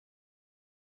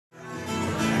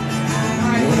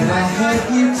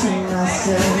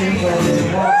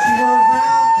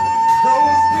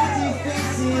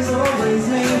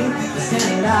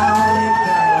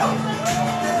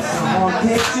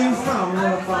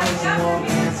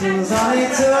was all it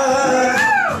took.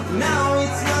 Now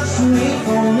it's not too late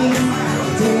for me to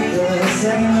take a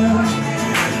second.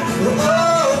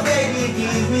 Oh, baby,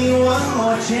 give me one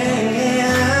more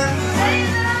chance.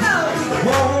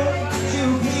 Won't you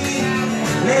please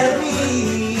let me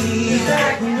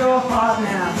back in your heart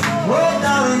now? Oh,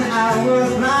 darling, I was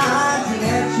blind to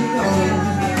let you go.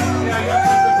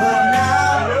 But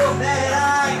now that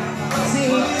I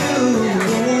see you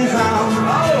in town,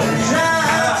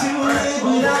 trying to live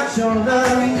without your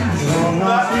love. So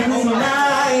not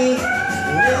tonight.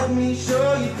 Let me show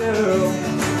you, girl,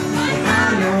 I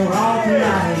know all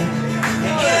tonight.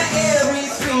 And every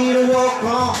street I walk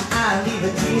on, I leave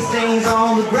the tea stains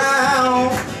on the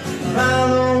ground.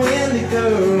 Found a windy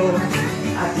girl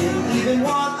I didn't even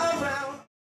want around.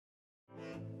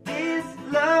 This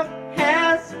love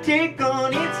has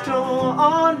taken its toll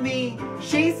on me.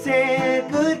 She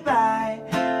said goodbye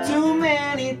too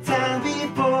many times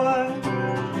before,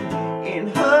 and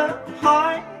her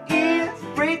heart is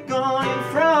breaking in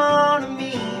front of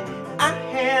me. I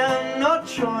have no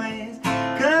choice,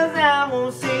 'cause I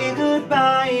won't say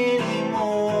goodbye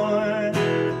anymore.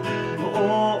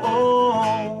 Oh, oh,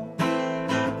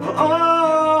 oh, oh,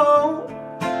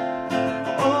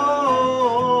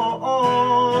 oh,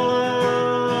 oh.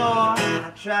 I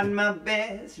tried my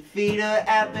best to feed her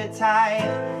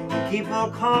appetite, keep her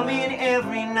coming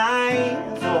every night.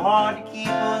 So hard to keep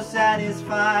her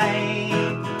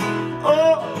satisfied.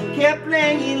 Oh, kept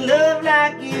playing love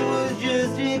like it was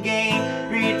just a game,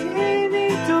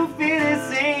 pretending to feel the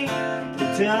same, to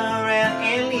turn around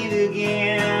and leave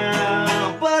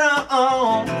again.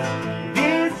 But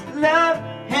this love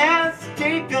has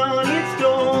taken its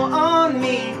toll on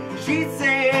me. She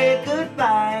said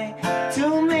goodbye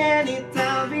too many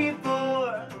times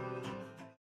before.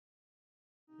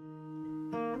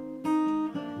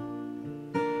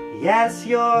 Yes,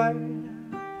 you're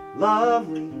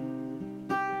lovely,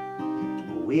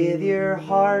 with your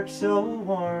heart so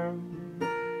warm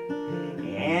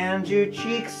and your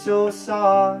cheeks so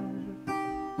soft.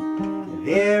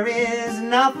 There is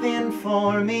nothing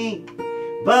for me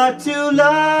but to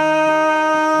love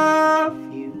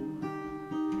you,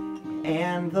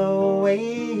 and the way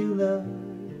you look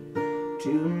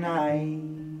tonight.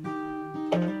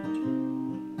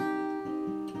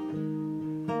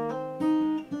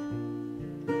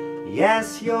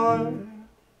 Yes, you're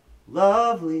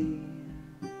lovely,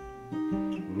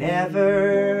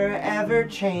 never ever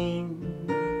change.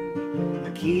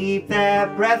 Keep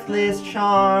that breathless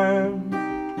charm.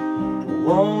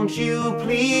 Won't you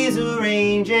please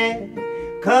arrange it?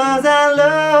 'Cause I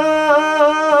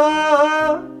love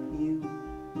you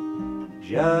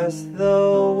just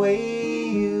the way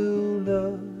you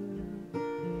look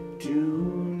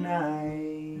tonight.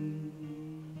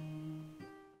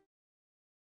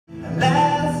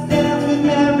 Last dance with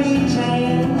Mary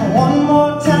Jane, one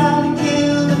more time to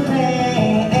kill the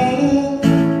pain.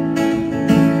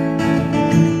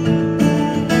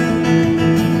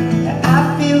 I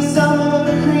feel summer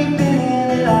creeping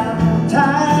in, I'm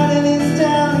tired of this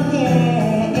town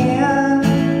again.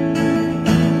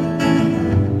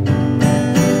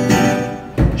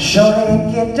 Shorty,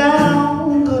 get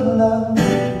down, good love.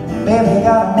 Baby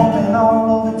got 'em open all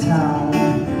over town.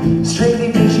 Strictly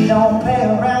bitch, she don't play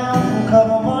around.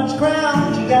 Cover much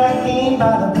ground, she got gained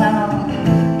by the pound.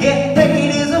 Getting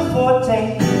paid is a forte,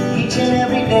 each and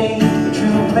every day. The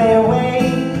true play away,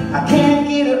 I can't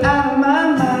get her out of my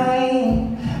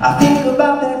mind. I think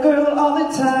about that girl all the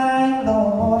time,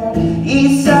 Lord.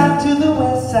 East side to the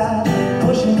west side,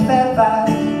 pushing fat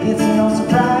vibes, it's no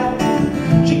surprise.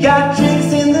 She got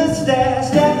tricks in the stash,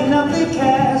 stacking up the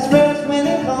cash, fresh when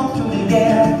it comes to the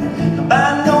gas. By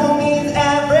no means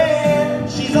average,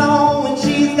 she's on when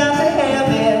she's got to have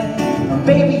it.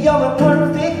 Baby, you're a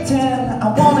perfect 10, I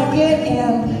wanna get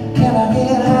in. Can I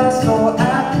get high so I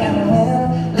can win?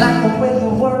 Like the way you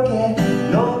work it,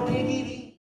 no diggity.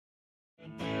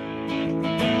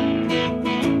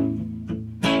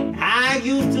 I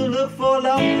used to look for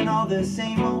love in all the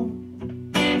same old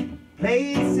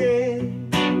places.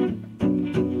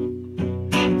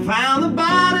 Found the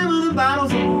bottom of the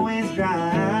bottle's always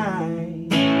dry.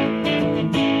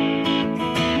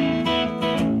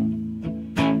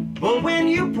 But when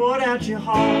you poured out your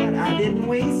heart, I didn't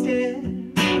waste it.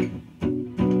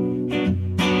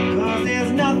 'Cause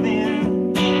there's nothing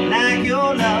like your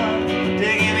love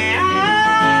taking me high.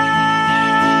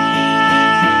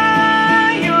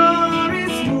 You're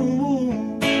as smooth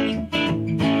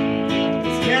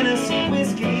as Tennessee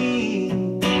whiskey.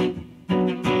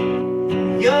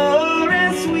 You're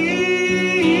as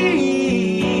sweet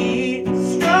as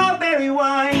strawberry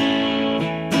wine.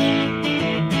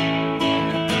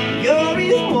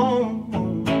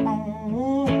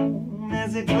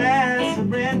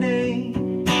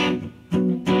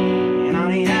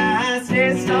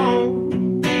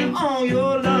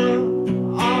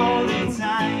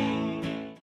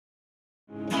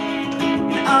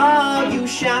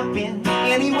 shopping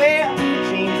anywhere,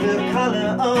 change the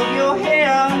color of your hair,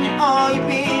 and are you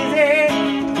busy?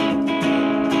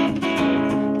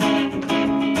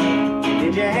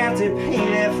 Did you have to pay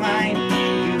that fine?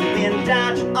 You've been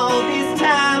dodging all this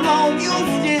time, oh, you're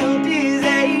still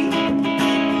dizzy,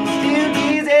 still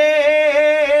dizzy.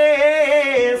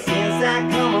 Since I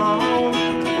come home,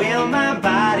 well, my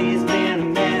body's been a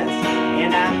mess,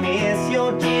 and I miss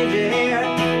your ginger hair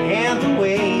and the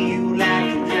way you like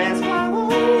to dress.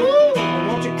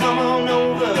 Won't you come on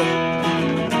over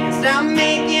and stop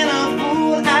making a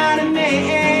fool out of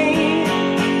me?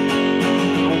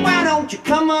 Why don't you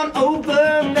come on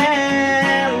over,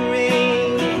 Valerie?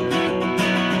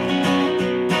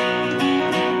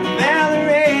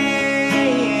 Valerie,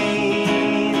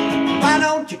 why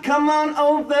don't you come on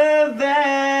over,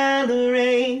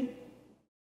 Valerie?